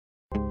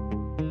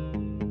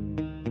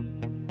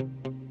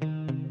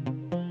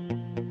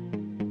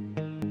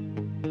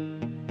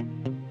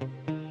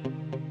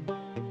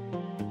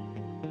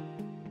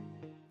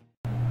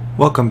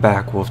Welcome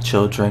back, Wolf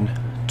Children,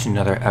 to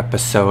another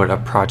episode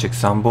of Project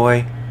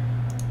Zomboid.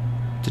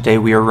 Today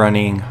we are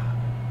running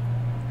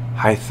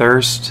High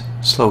Thirst,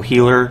 Slow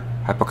Healer,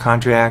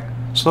 Hypochondriac,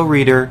 Slow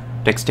Reader,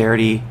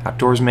 Dexterity,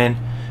 Outdoorsman,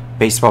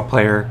 Baseball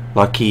Player,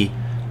 Lucky,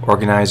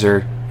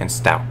 Organizer, and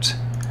Stout.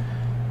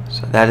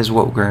 So that is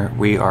what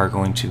we are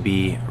going to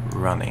be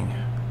running.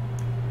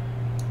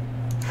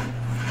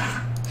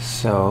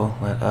 So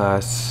let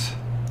us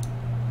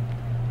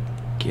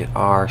get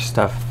our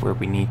stuff where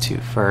we need to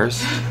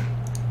first.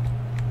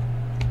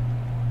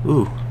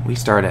 Ooh, we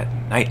start at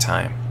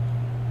nighttime.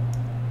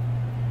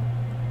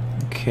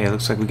 Okay,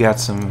 looks like we got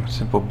some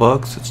simple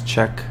books. Let's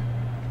check.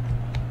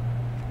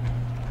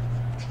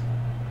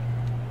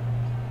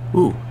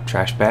 Ooh,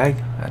 trash bag.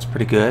 That's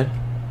pretty good.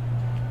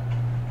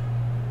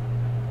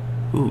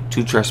 Ooh,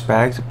 2 dress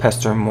bags, a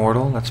Pester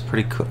Immortal. That's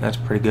pretty cool. That's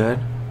pretty good.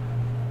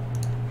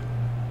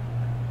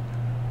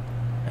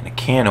 And a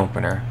can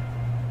opener.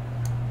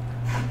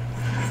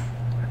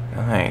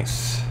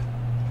 Nice.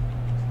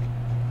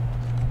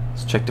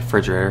 Let's check the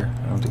refrigerator.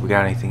 I don't think we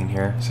got anything in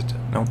here.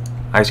 Nope.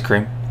 Ice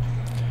cream.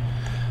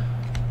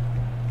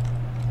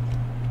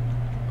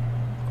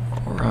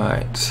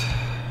 Alright.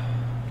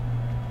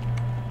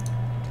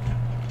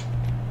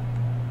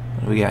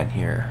 What do we got in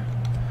here?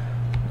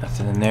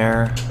 Nothing in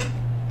there.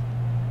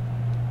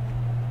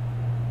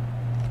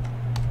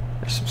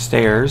 There's some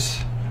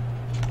stairs.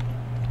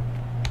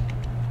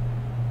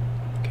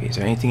 Okay, is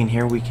there anything in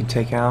here we can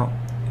take out?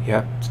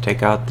 Yep, let's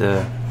take out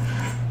the...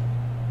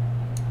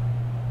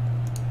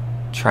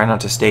 Try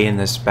not to stay in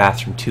this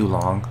bathroom too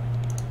long.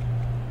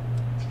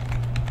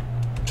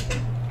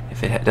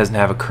 If it doesn't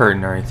have a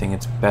curtain or anything,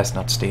 it's best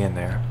not to stay in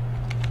there.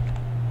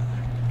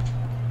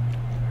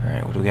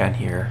 Alright, what do we got in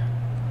here?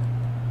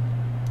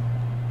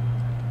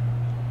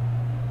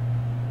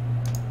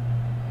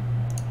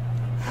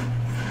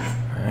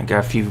 Alright, got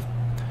a few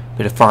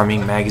bit of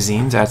farming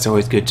magazines, that's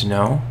always good to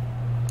know.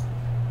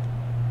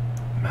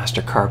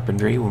 Master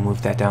Carpentry, we'll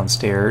move that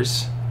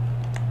downstairs.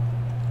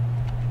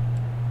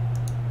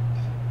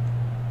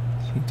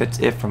 I think that's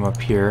it from up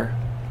here.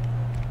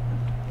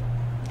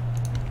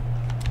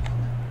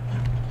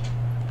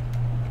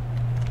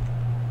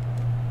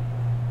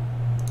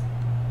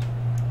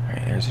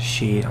 Alright, there's a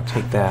sheet, I'll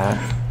take that.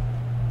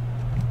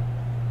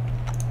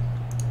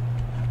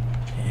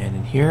 And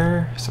in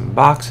here, some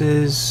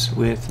boxes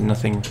with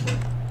nothing.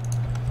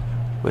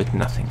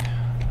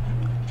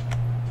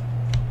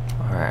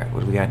 Alright, what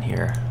do we got in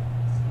here?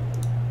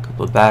 A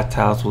couple of bath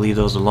towels, we'll leave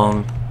those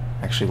alone.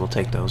 Actually, we'll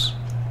take those.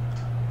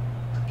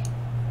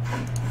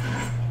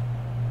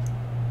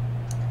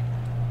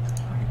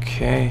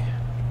 Okay.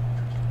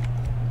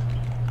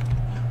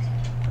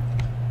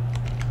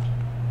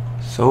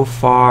 So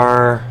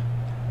far,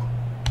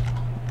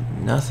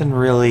 nothing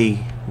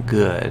really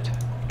good.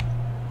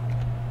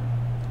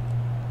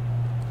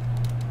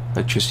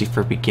 Electricity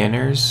for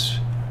beginners.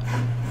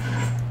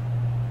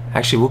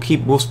 Actually, we'll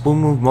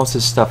move most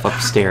of this stuff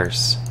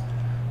upstairs.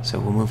 So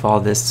we'll move a lot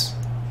of this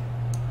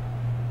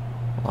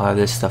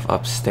stuff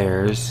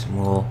upstairs,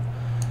 and we'll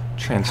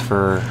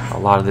transfer a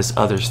lot of this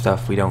other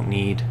stuff we don't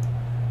need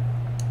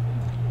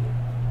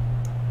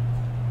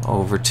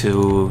over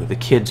to the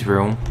kids'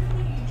 room.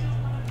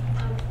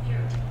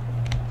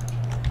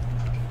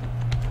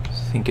 I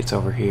think it's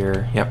over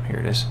here. Yep, here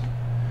it is.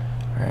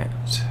 Alright,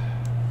 let's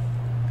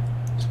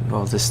move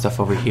all this stuff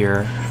over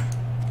here.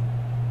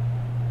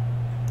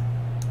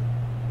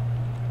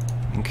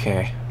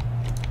 Okay.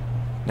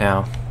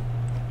 Now.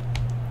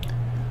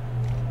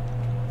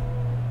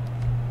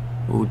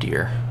 Oh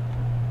dear.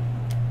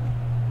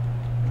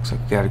 Looks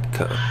like we gotta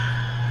cut.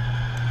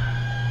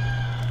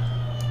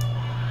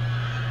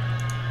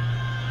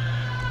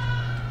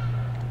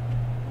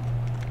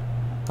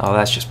 Oh,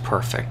 that's just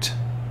perfect.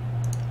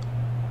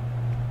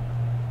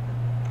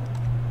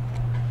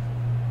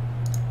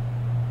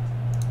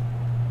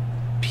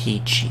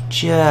 Peachy.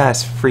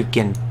 Just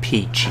freaking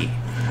peachy.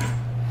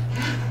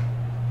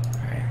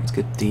 Alright, let's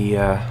get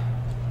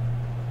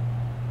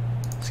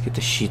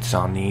the sheets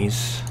on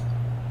these.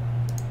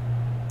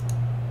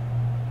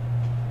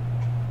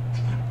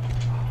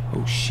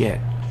 Oh shit.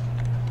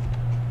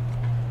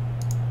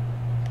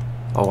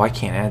 Oh, I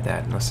can't add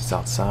that unless it's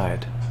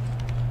outside.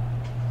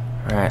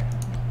 Alright.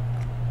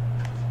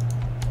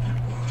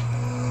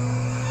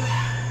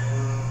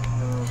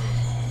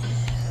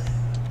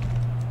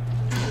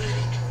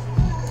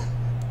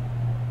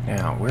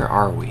 Now, where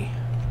are we?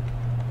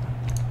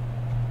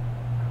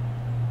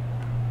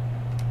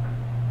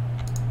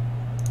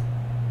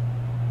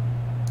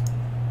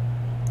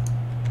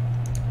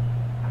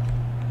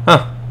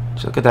 Huh.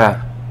 Just look at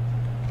that.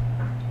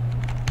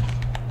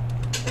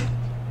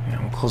 Yeah,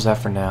 we'll close that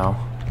for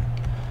now.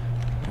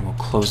 And we'll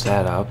close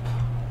that up.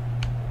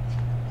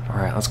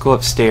 Alright, let's go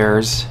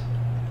upstairs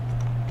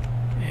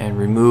and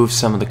remove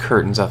some of the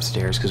curtains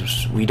upstairs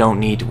because we don't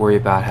need to worry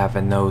about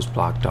having those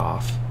blocked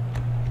off.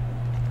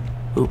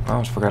 Oop, I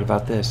almost forgot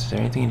about this. Is there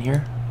anything in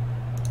here?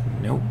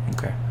 Nope.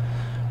 Okay.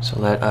 So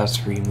let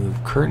us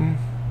remove curtain.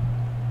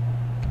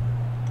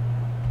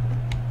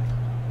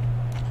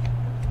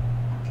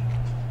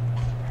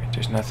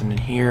 nothing in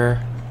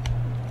here.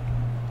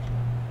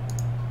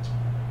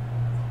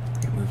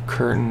 Remove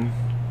curtain.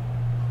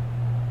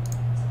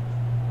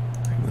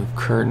 Remove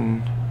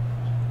curtain.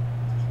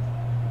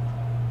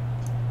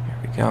 There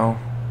we go.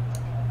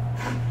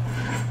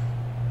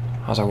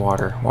 How's our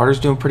water? Water's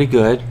doing pretty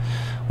good.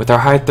 With our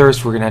high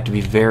thirst, we're gonna have to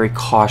be very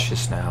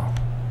cautious now.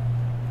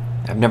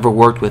 I've never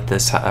worked with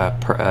this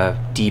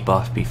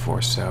debuff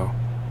before, so.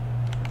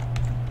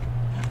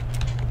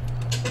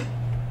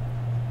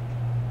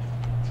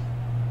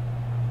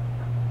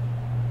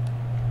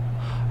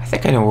 I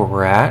think I know where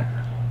we're at.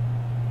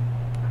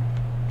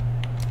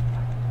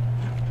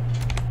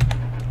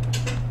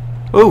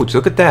 Oh,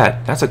 look at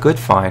that. That's a good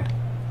find.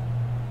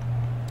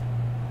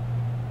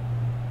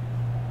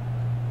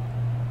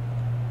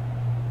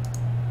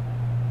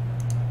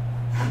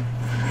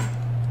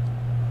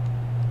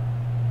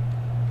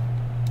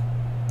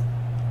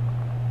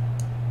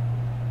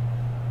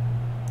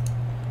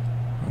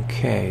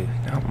 Okay,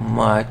 not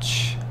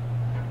much.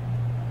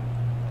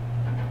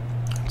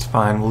 It's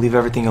fine. We'll leave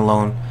everything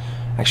alone.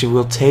 Actually,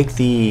 we'll take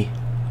these.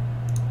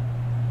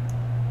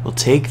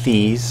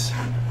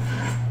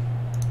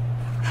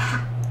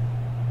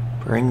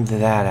 Bring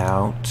that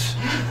out.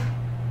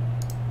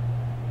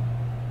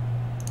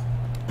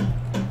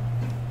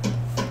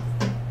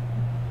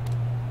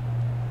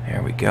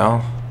 There we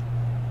go.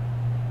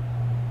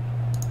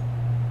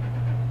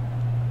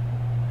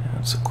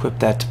 Let's equip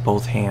that to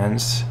both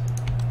hands.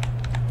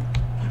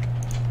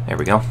 There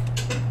we go.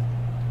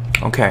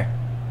 Okay.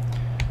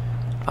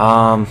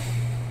 Let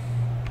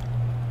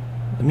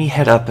me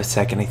head up a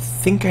second. I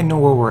think I know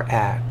where we're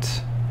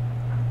at.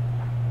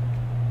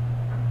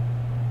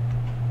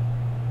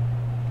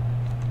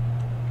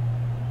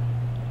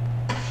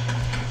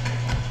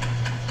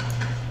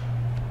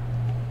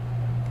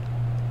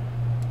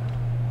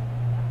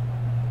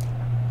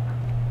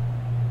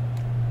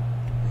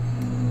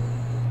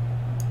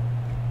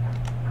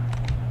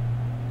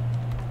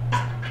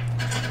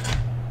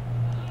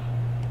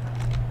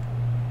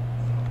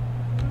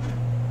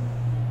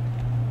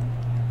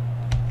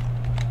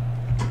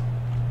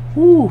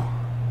 Woo.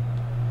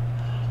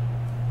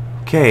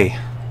 Okay.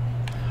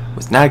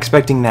 Was not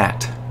expecting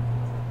that.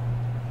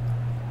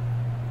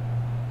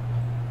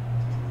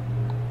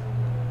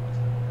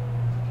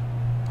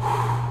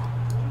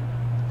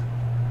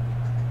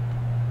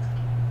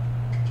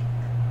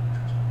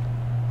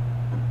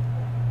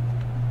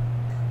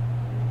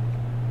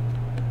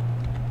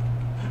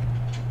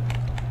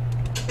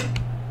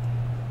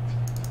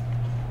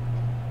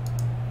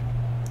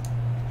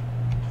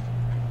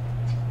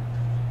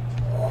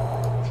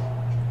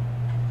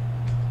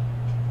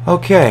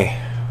 Okay,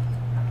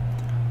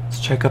 let's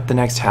check up the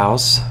next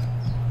house.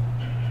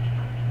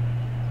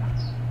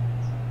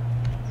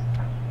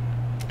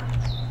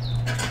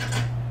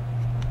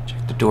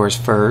 Check the doors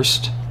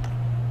first.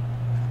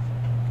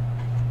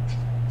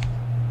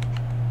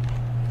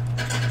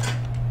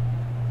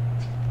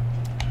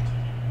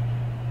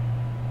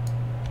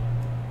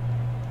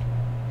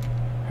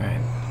 All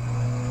right,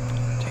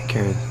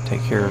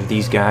 take care of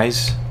these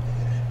guys.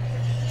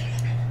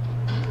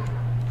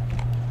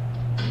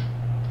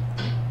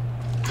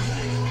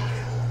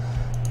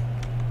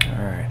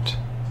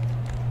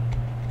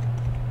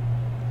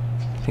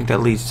 I think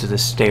that leads to the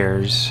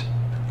stairs.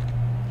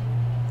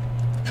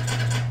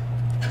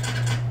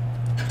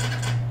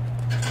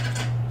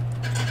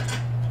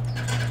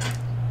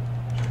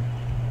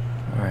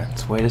 Alright,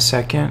 let's wait a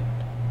second.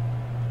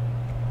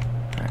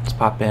 Alright, let's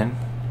pop in.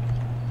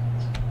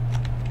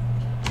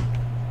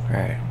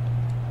 Alright.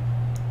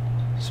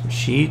 Some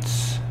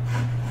sheets.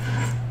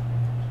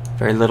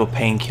 Very little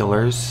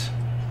painkillers.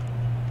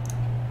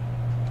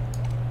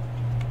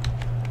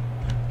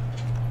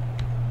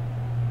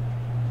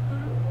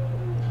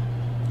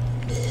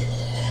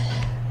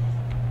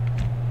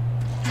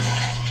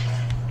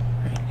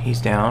 He's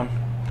down.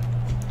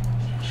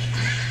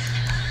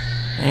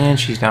 And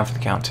she's down for the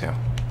count too.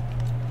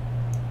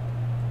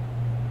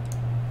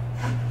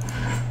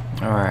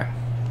 Alright.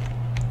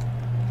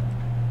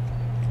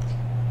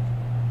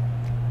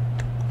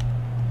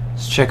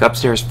 Let's check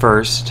upstairs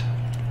first.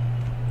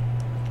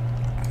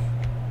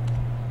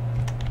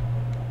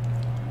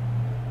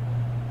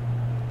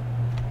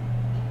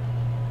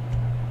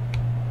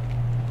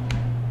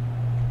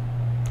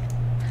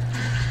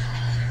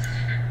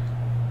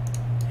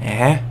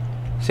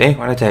 See?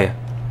 What'd I tell you?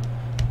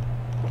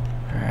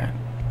 Alright.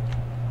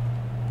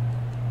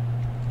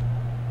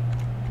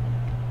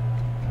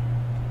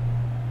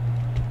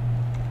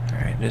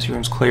 Alright, this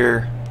room's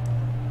clear.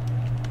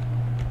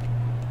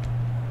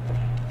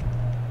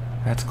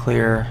 That's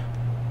clear.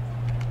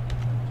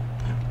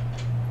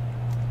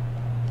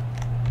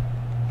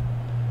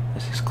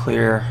 This is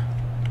clear.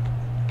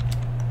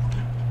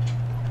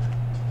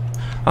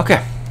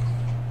 Okay.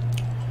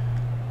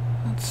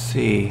 Let's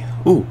see.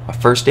 Ooh, a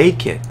first aid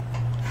kit.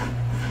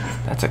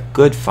 That's a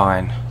good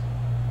find.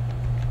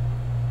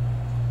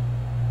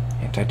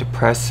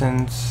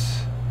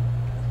 Antidepressants.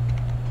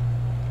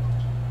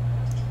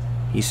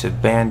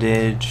 Adhesive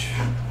bandage.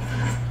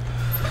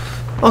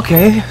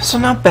 Okay, so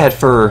not bad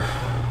for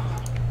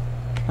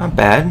Not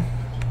bad.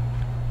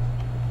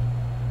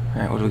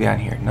 Alright, what do we got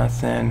in here?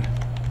 Nothing.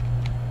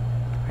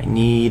 I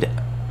need...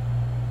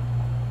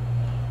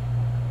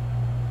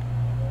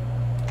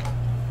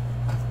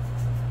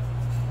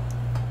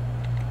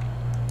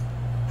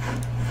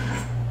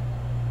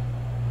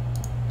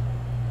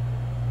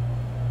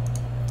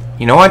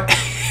 You know what?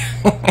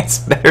 It's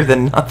better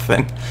than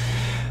nothing.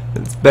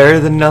 It's better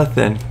than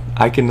nothing.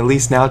 I can at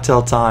least now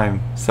tell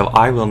time, so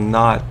I will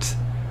not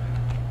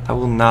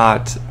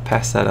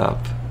pass that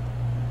up.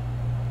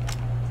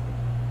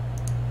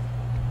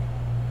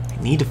 I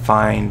need to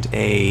find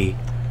a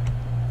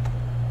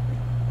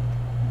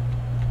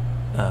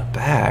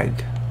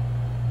bag.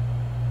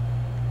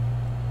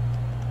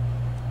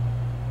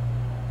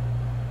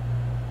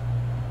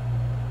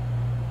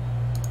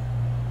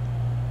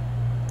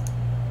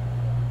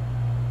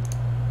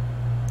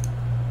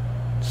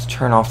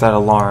 Turn off that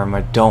alarm.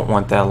 I don't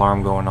want that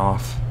alarm going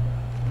off.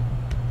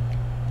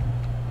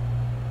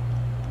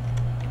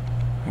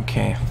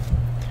 Okay.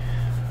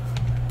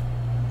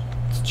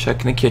 Let's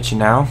check in the kitchen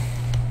now.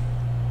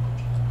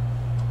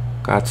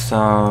 Got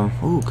some...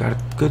 Ooh, got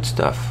good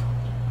stuff.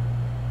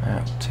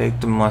 Alright, we'll take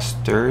the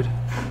mustard.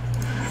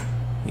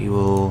 We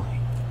will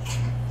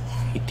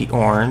eat the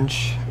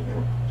orange.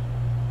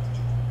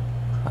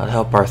 That'll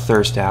help our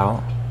thirst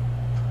out.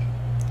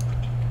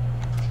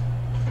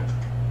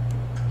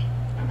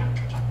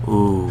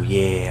 Ooh,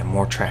 yeah,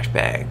 more trash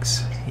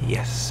bags.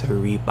 Yes,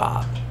 sirree,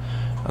 Bob.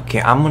 Okay,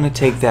 I'm gonna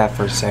take that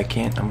for a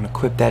second. I'm gonna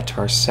equip that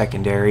to our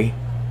secondary.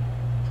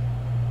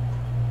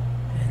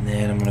 And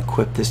then I'm gonna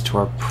equip this to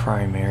our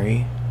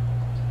primary.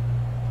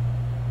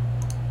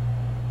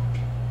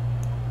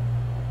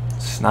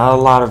 It's not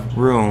a lot of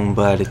room,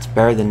 but it's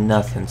better than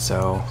nothing,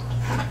 so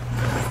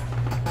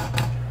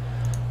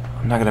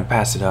I'm not gonna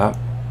pass it up.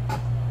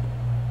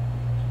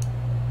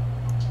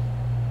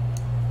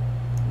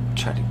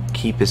 Try to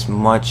keep as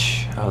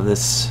much of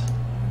this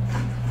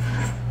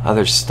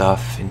other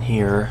stuff in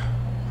here.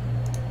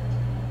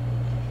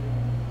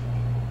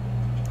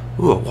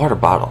 Ooh, a water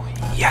bottle.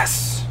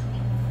 Yes!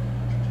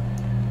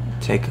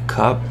 Take a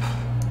cup.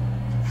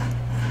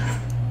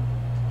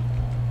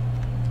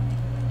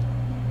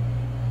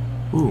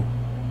 Ooh,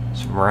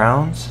 some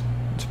rounds.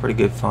 It's a pretty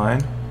good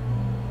find.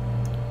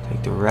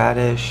 Take the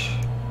radish,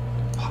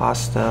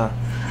 pasta.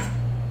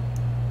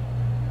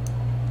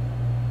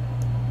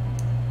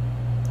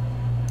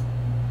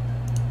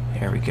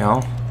 There we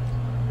go.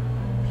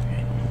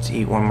 Let's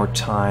eat one more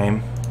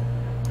time.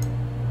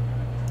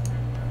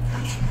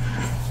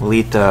 We'll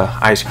eat the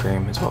ice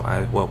cream is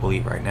what we'll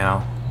eat right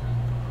now.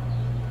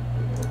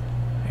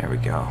 There we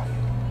go.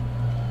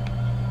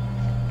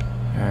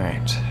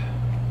 Alright.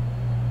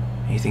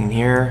 Anything in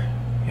here?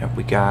 Yep,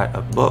 we got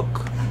a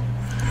book.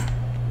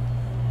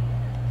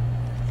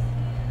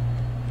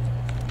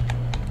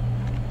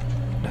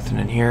 Nothing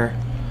in here.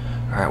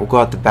 Alright, we'll go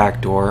out the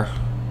back door.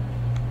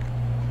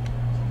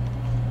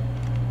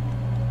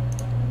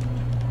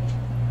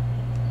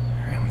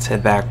 Let's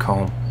head back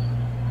home.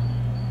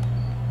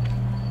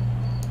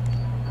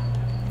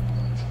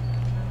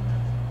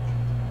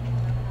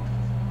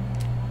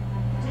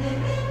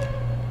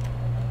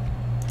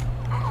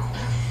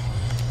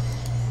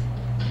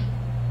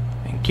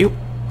 Thank you.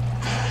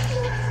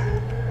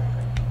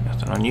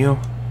 Nothing on you.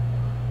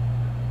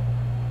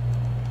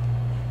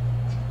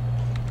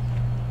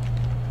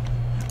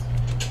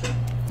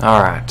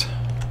 All right.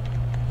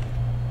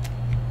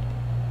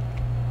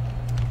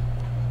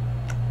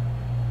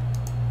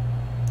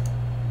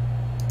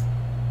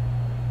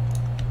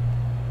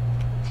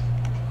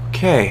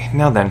 Okay,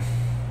 now then.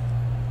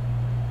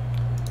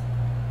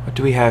 What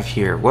do we have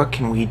here? What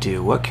can we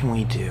do? What can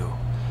we do?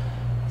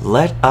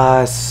 Let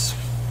us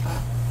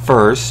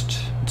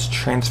first, let's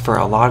transfer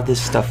a lot of this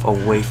stuff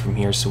away from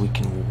here so we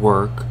can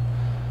work.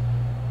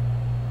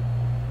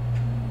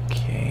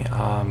 Okay,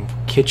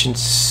 kitchen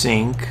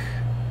sink.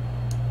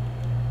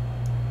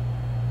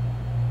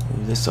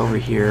 Move this over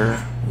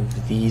here.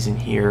 Move these in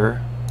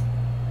here.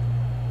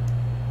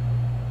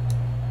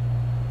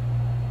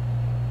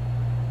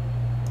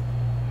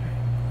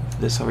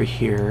 This over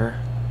here.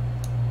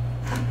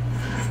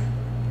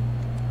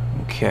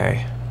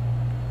 Okay.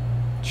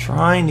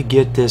 Trying to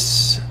get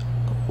this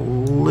a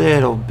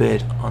little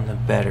bit on the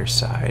better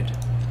side.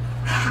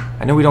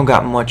 I know we don't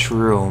got much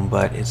room,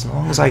 but as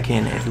long as I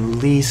can at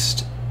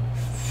least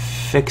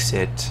fix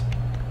it,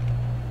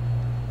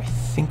 I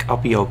think I'll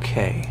be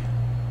okay.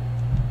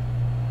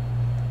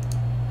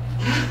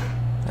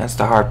 That's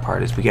the hard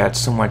part, is we got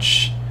so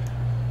much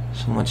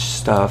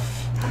stuff.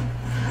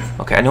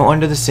 Okay, I know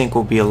under the sink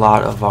will be a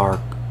lot of our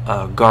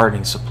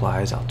gardening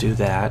supplies. I'll do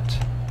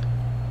that.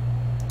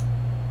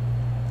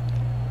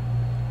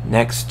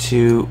 Next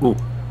to...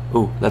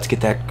 Ooh, let's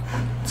get that.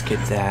 Let's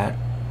get that.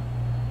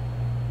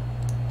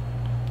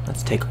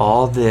 Let's take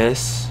all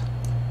this.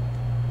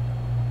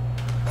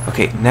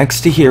 Okay,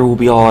 next to here will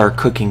be all of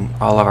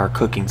our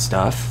cooking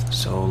stuff.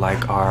 So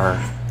like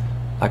our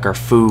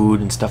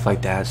food and stuff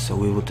like that. So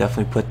we will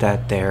definitely put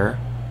that there.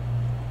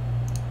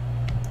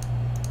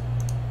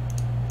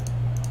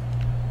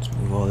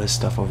 move all this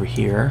stuff over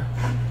here.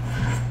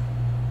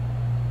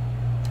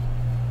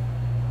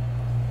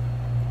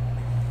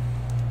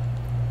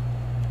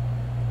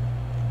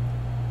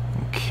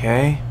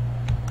 Okay.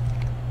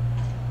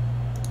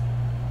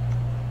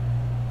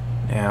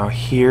 Now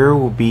here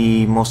will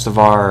be most of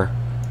our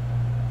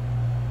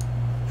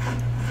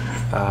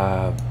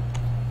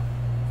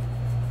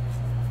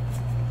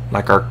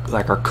like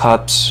our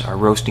cups, our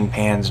roasting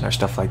pans, and our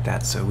stuff like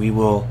that. So we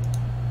will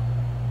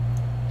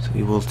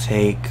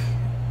take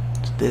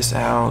this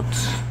out.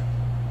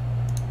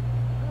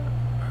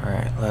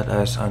 Alright, let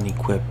us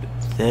unequip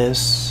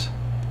this.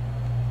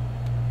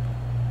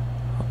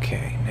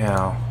 Okay,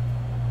 now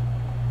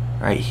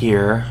right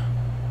here,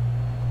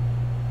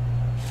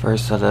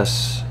 first let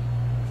us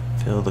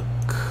fill the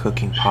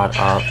cooking pot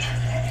up.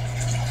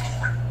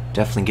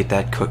 Definitely get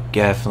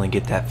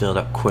that filled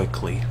up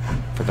quickly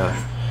for the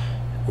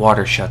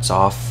water shuts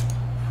off.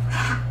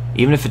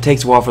 Even if it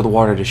takes a while for the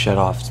water to shut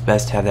off, it's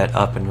best to have that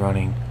up and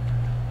running.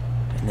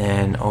 And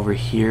then over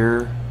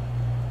here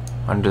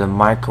under the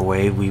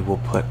microwave we will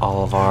put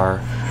all of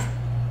our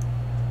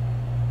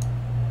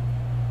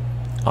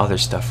other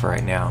stuff for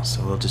right now.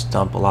 So we'll just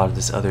dump a lot of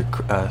this other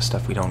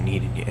stuff we don't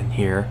need in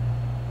here.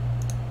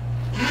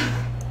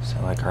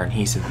 So like our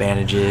adhesive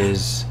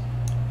bandages,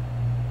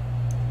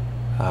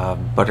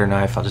 butter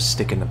knife. I'll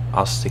stick in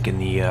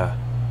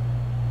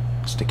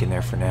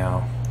there for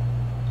now.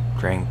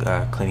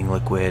 Cleaning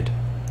liquid.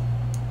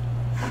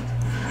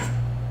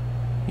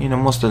 You know,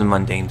 most of the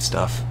mundane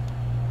stuff.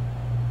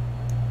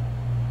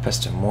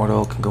 Pest and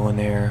mortal can go in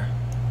there.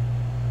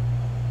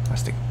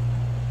 Plastic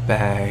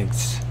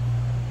bags.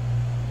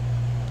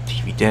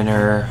 TV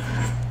dinner.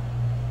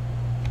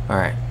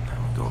 Alright, now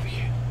we'll go over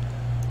here.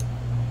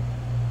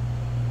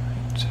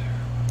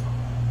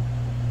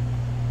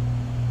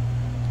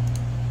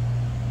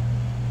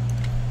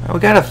 Right. We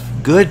got a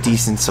good,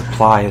 decent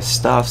supply of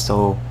stuff,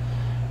 so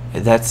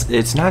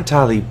it's not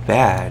entirely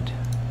bad.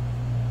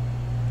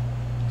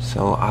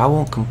 So I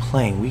won't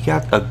complain. We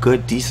got a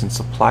good, decent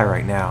supply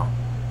right now.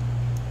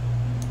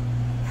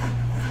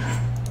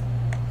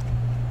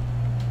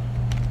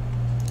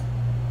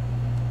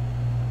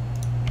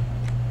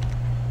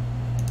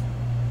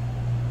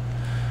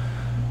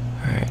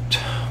 Alright,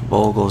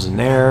 bowl goes in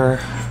there.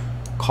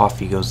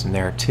 Coffee goes in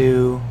there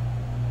too.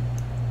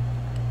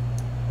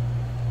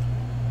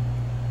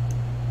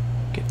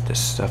 Get this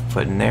stuff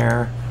put in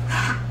there.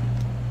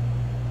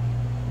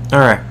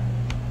 Alright.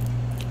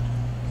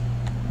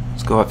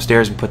 Let's go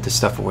upstairs and put this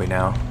stuff away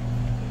now.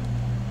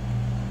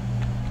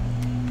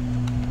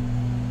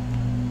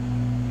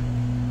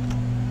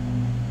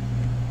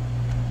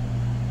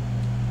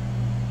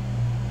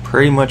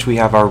 Pretty much we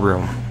have our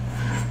room.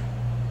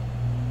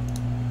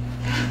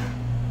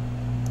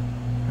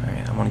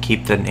 Alright, I'm gonna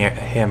keep the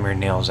hammer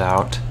nails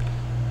out.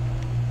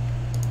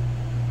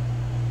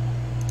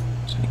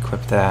 So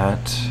equip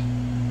that.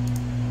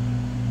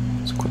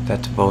 Let's equip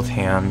that to both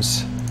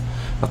hands.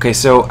 Okay,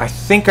 so I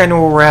think I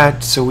know where we're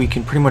at, so we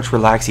can pretty much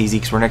relax easy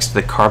because we're next to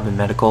the Carbon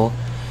Medical.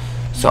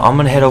 So I'm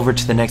going to head over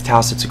to the next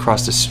house that's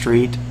across the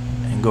street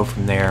and go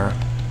from there.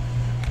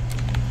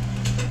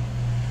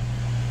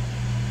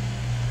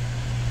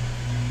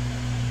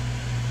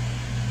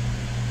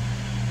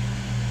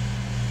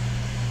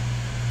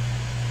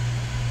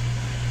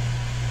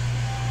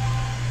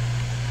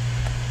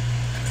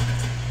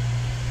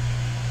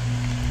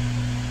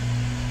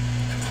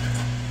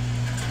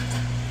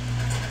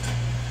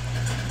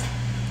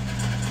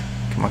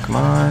 Come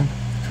on.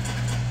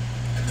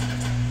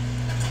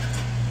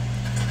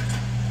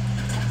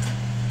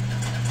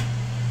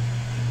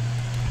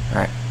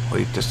 Alright,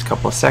 wait just a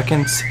couple of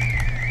seconds.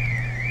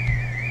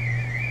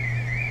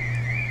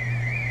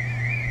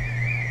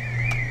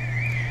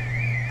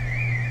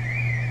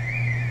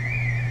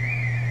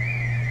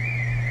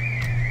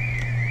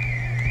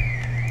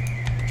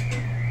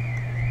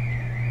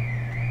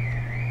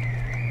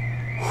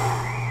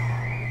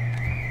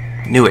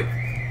 Knew it.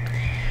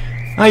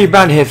 Oh, you're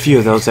bound to hit a few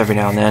of those every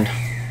now and then.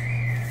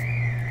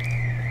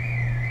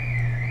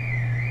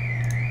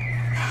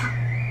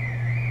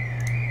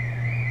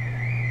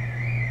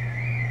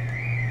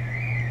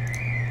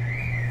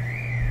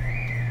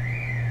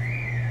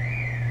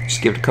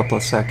 Just give it a couple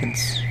of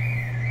seconds.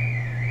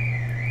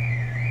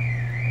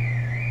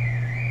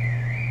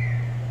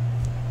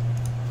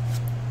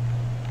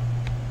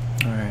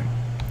 Alright.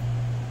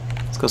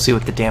 Let's go see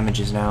what the damage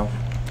is now.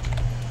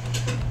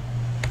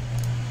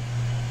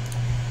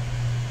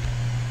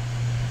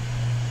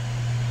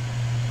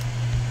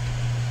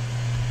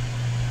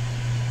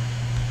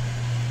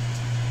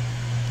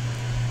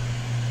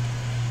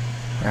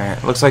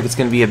 Alright, looks like it's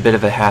going to be a bit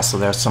of a hassle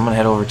there, so I'm going to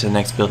head over to the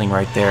next building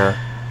right there.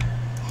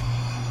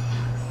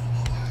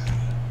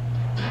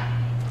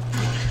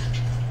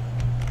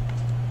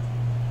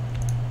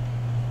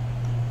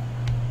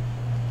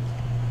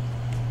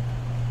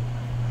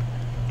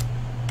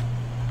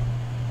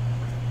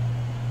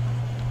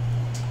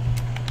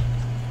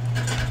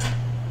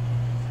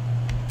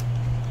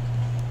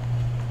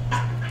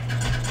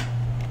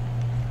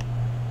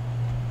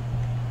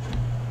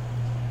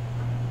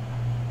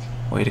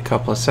 Wait a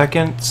couple of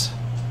seconds.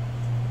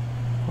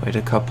 Wait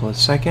a couple of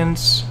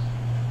seconds.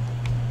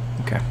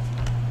 Okay.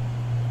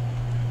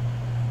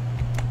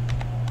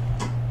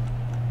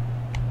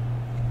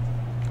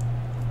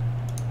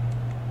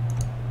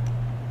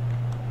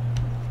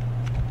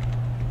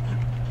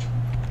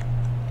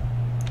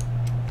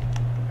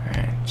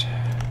 Alright.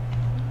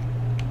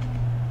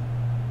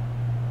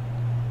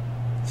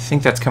 I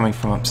think that's coming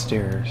from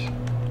upstairs.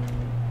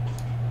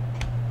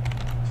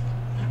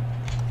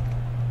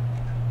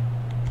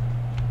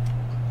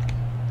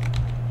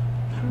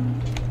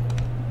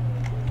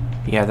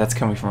 Yeah, that's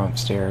coming from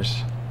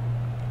upstairs.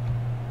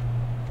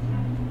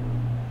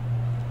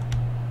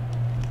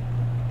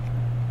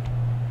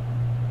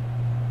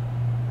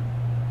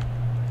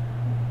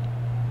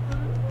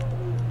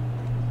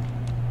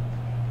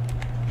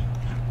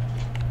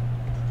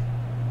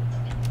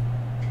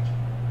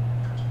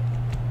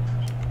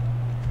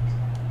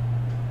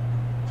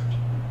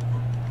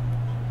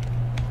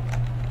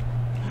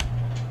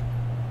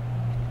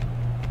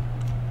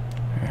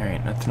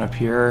 Alright, nothing up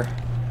here.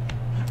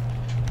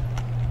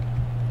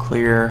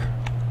 Clear.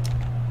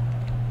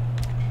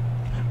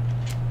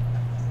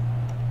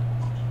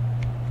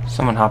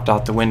 Someone hopped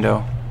out the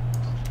window.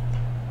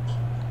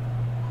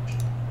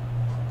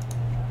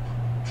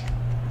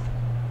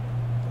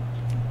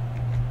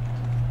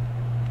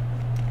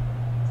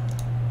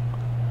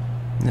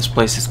 And this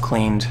place is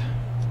cleaned.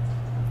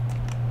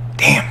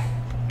 Damn.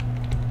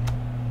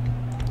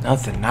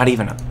 Nothing. Not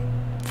even a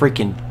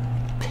freaking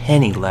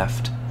penny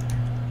left.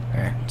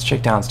 Alright, let's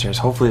check downstairs.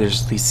 Hopefully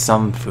there's at least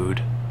some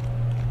food.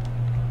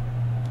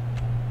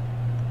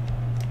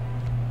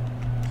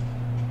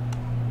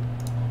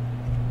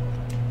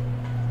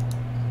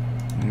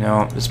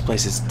 No, this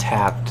place is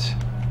tapped.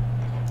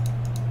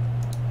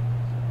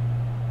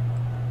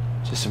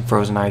 Just some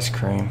frozen ice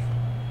cream.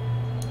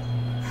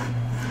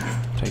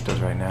 Take those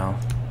right now.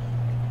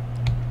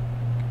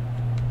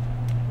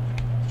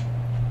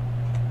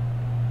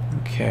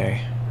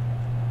 Okay.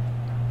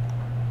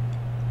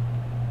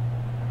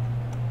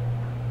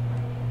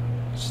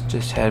 Let's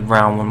just head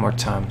round one more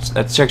time.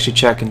 Let's actually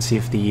check and see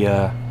if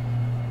the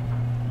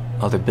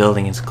other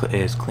building is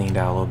cleaned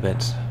out a little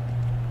bit.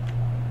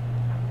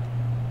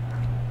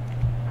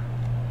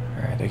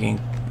 They're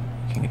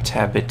getting a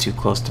tad bit too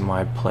close to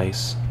my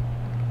place.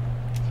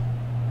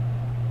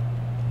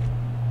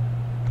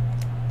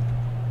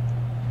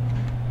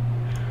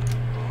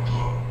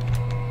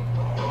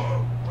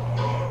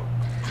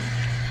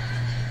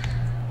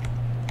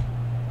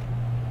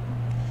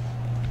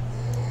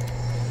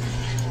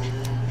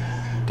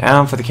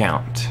 Down for the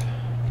count.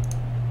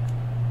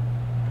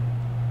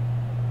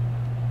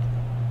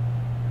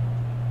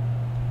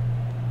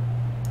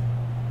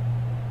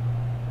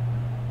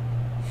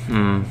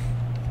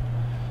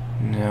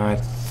 No, I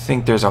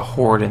think there's a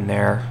horde in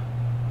there,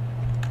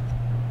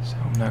 so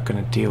I'm not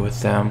going to deal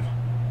with them.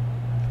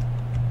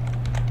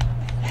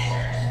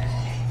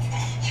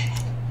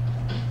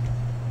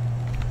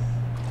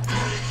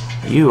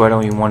 You, I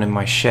don't even want in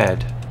my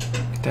shed.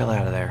 Get the hell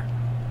out of there.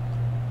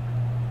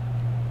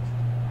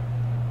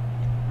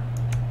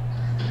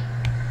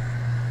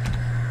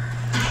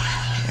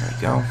 There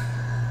we go.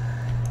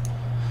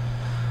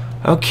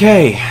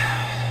 Okay.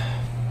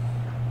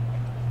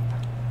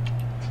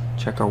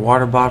 Check our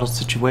water bottle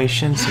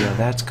situation, see how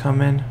that's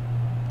coming.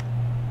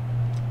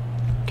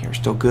 Okay, we're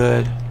still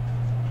good.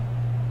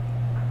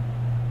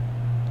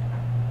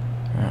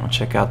 Alright, we'll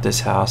check out this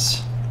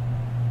house.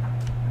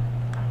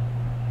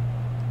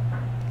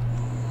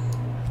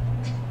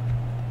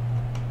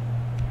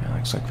 Yeah,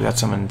 looks like we got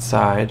someone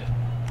inside.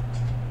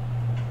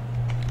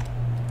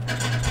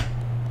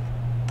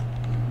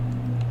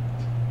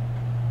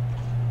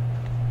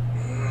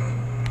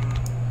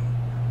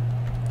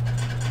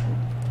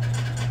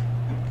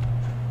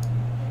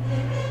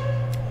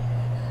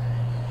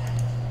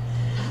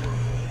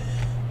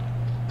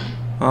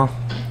 Well,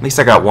 at least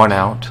I got one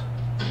out.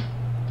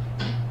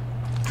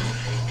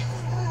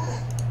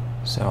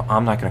 So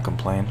I'm not going to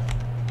complain.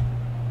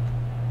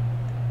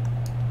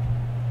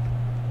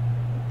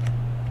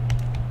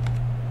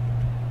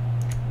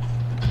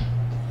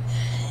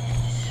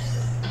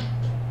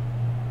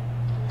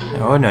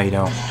 Oh, no, you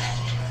don't.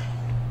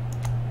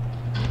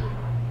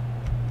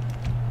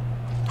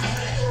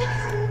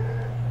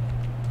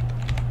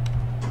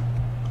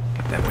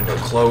 Get that window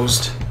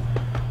closed.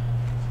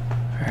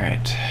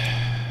 Alright.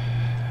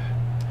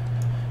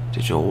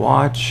 Digital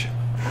watch.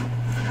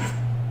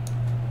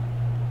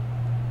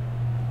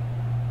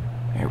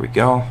 There we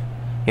go.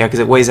 Yeah, because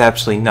it weighs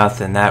absolutely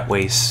nothing. That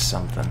weighs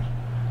something.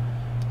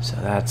 So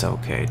that's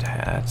okay.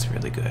 That's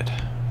really good.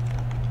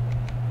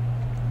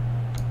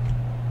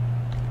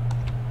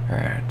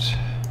 Alright.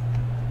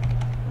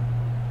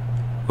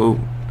 Ooh,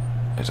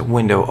 there's a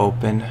window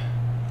open.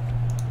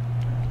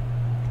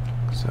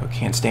 So I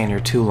can't stand here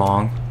too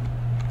long.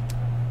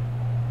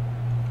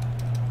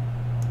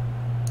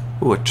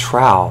 Ooh, a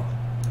trowel.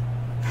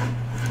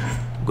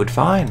 Good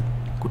find.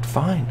 Good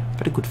find.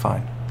 Very good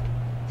find.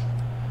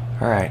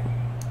 Alright.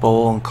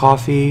 Bowl and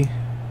coffee.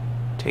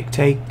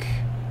 Take.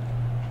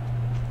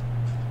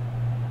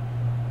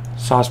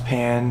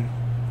 saucepan.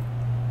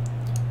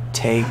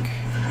 Take.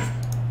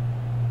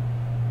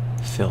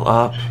 Fill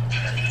up.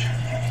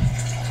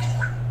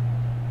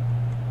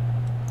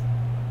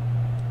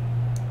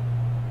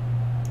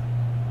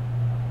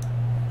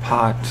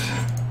 Pot.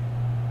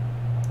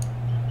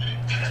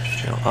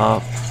 Fill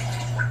up.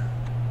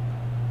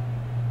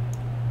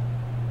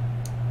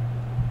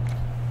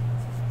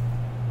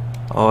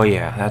 Oh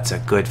yeah, that's a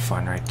good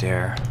fun right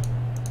there.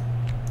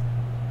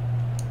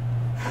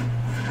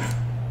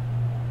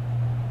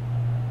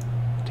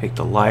 Take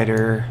the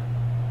lighter.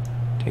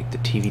 Take the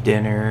TV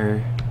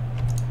dinner.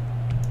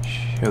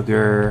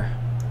 Sugar.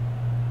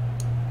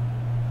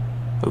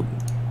 Oh,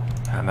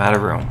 I'm out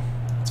of room.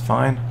 That's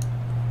fine.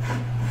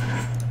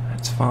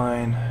 That's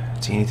fine.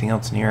 See anything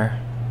else near?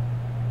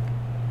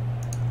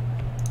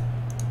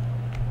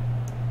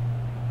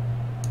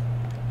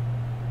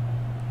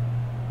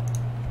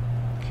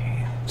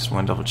 Okay, just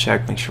want to double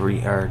check, make sure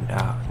we are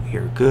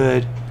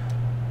good.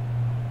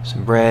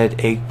 Some bread,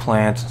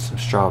 eggplants, and some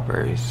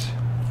strawberries.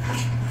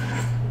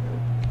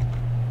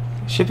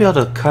 Should be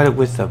able to cut it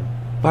with a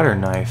butter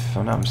knife, if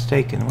I'm not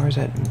mistaken. Where's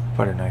that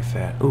butter knife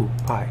at? Ooh,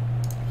 pie.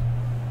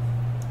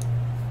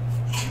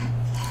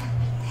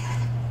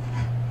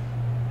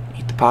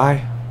 Eat the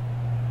pie.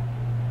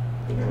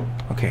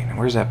 Okay, now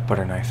where's that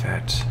butter knife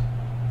at?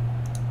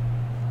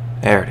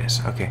 There it is.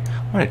 Okay,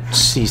 I want to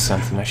see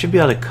something. I should be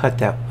able to cut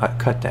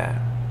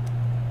that.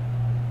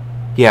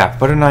 Yeah,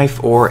 butter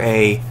knife or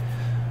a.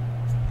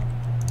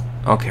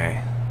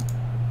 Okay.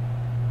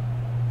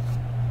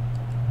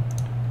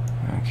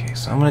 Okay,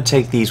 so I'm gonna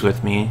take these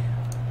with me.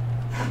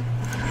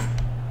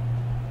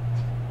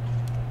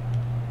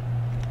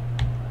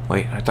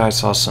 Wait, I thought I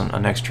saw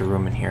an extra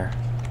room in here.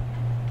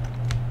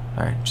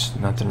 Alright, just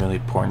nothing really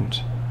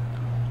important.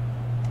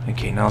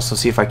 Okay, now let's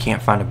see if I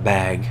can't find a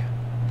bag.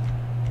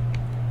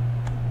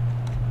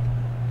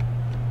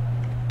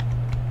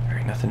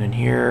 Alright, nothing in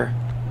here.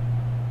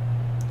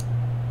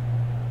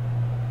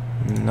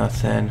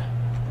 Nothing.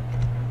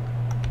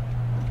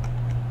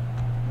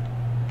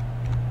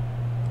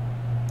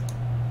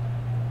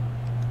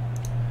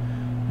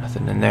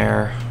 Nothing in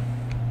there.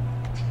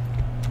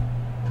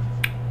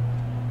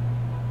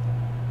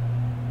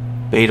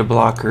 Beta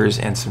blockers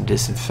and some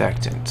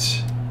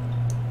disinfectant.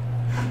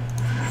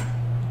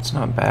 It's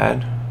not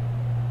bad.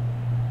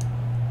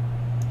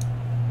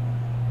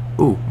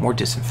 Ooh, more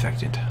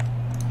disinfectant.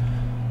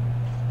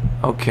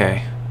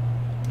 Okay.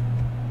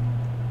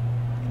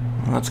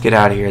 Let's get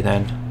out of here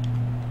then.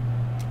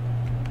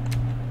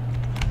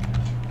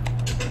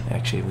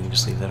 Actually, we can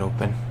just leave that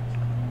open.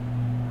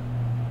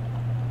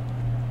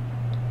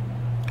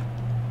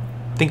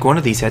 I think one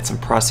of these had some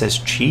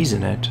processed cheese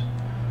in it.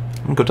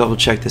 I'm gonna go double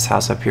check this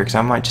house up here because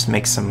I might just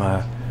make some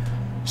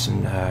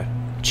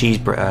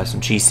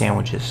cheese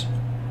sandwiches.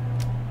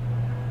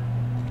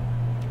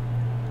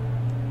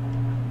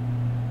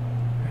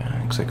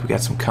 Looks like we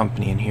got some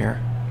company in here.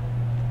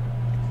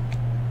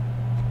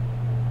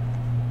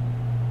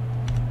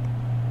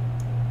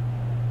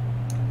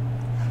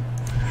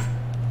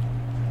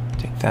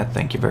 Take that,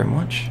 thank you very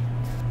much.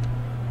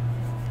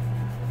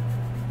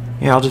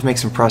 Yeah, I'll just make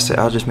some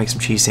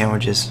cheese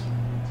sandwiches.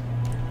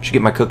 Should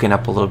get my cooking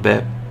up a little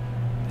bit.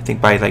 I think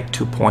by like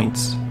 2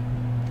 points.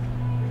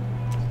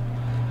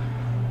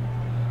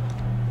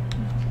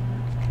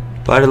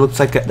 But it looks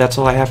like that's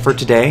all I have for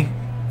today.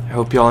 I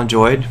hope you all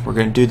enjoyed. We're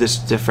gonna do this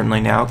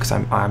differently now because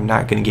I'm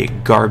not gonna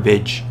get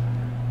garbage.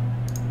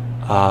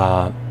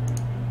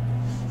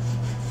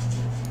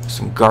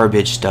 Some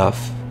garbage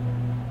stuff.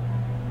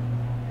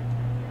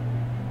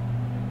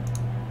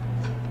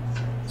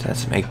 So that's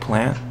some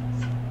eggplant.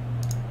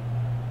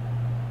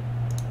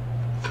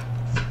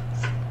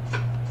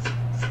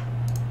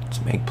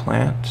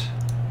 Eggplant.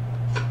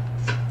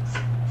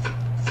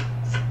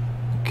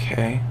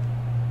 Okay.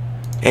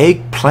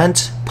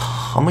 Eggplant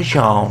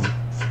parmesan.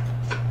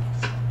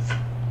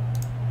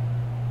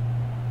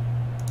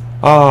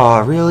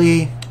 Oh,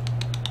 really?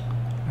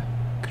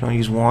 Can only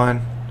use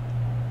one?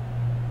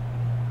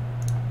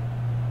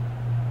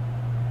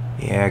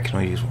 Yeah, I can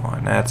only use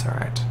one. That's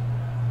alright.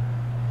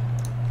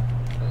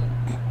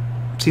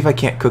 See if I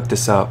can't cook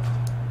this up.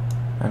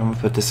 And I'm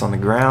gonna put this on the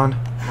ground.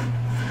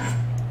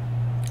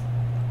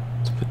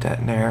 Put that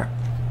in there.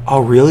 Oh,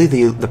 really?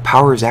 The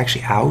power is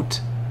actually out?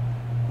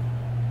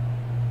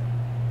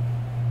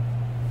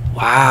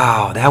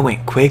 Wow, that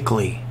went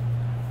quickly.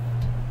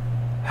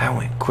 That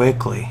went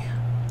quickly.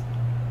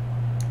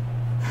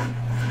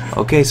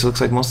 Okay, so it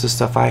looks like most of the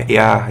stuff I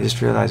just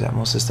realized that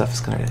most of the stuff is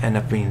going to end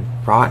up being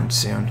rotten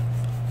soon.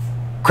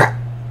 Crap.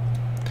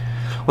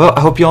 Well, I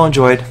hope you all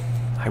enjoyed.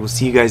 I will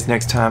see you guys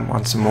next time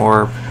on some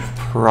more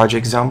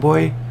Project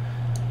Zomboid.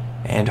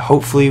 And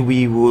hopefully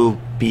we will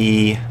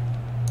be...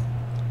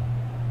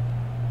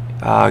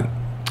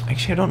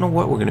 actually, I don't know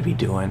what we're going to be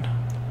doing.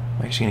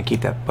 I'm actually going to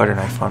keep that butter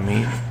knife on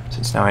me,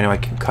 since now I know I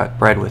can cut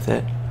bread with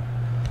it.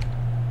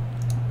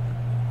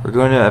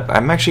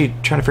 I'm actually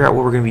trying to figure out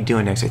what we're going to be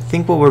doing next. I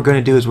think what we're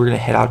going to do is we're going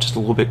to head out just a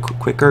little bit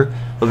quicker, a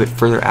little bit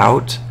further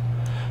out,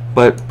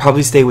 but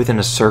probably stay within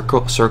a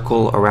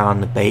circle around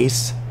the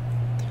base.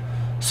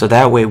 So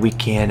that way we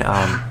can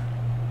at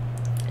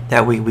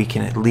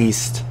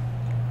least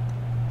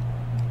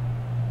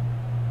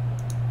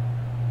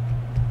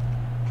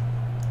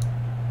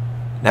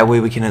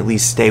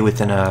stay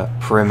within a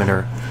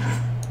perimeter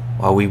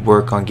while we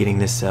work on getting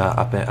this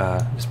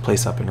this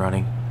place up and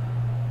running.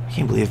 I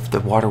can't believe the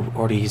water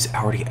is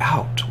already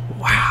out.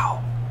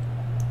 Wow,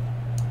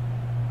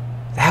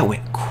 that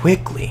went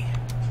quickly.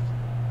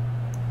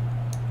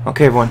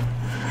 Okay, everyone,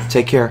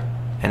 take care,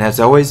 and as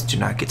always, do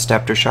not get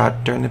stabbed or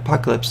shot during the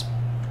apocalypse.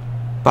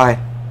 Bye.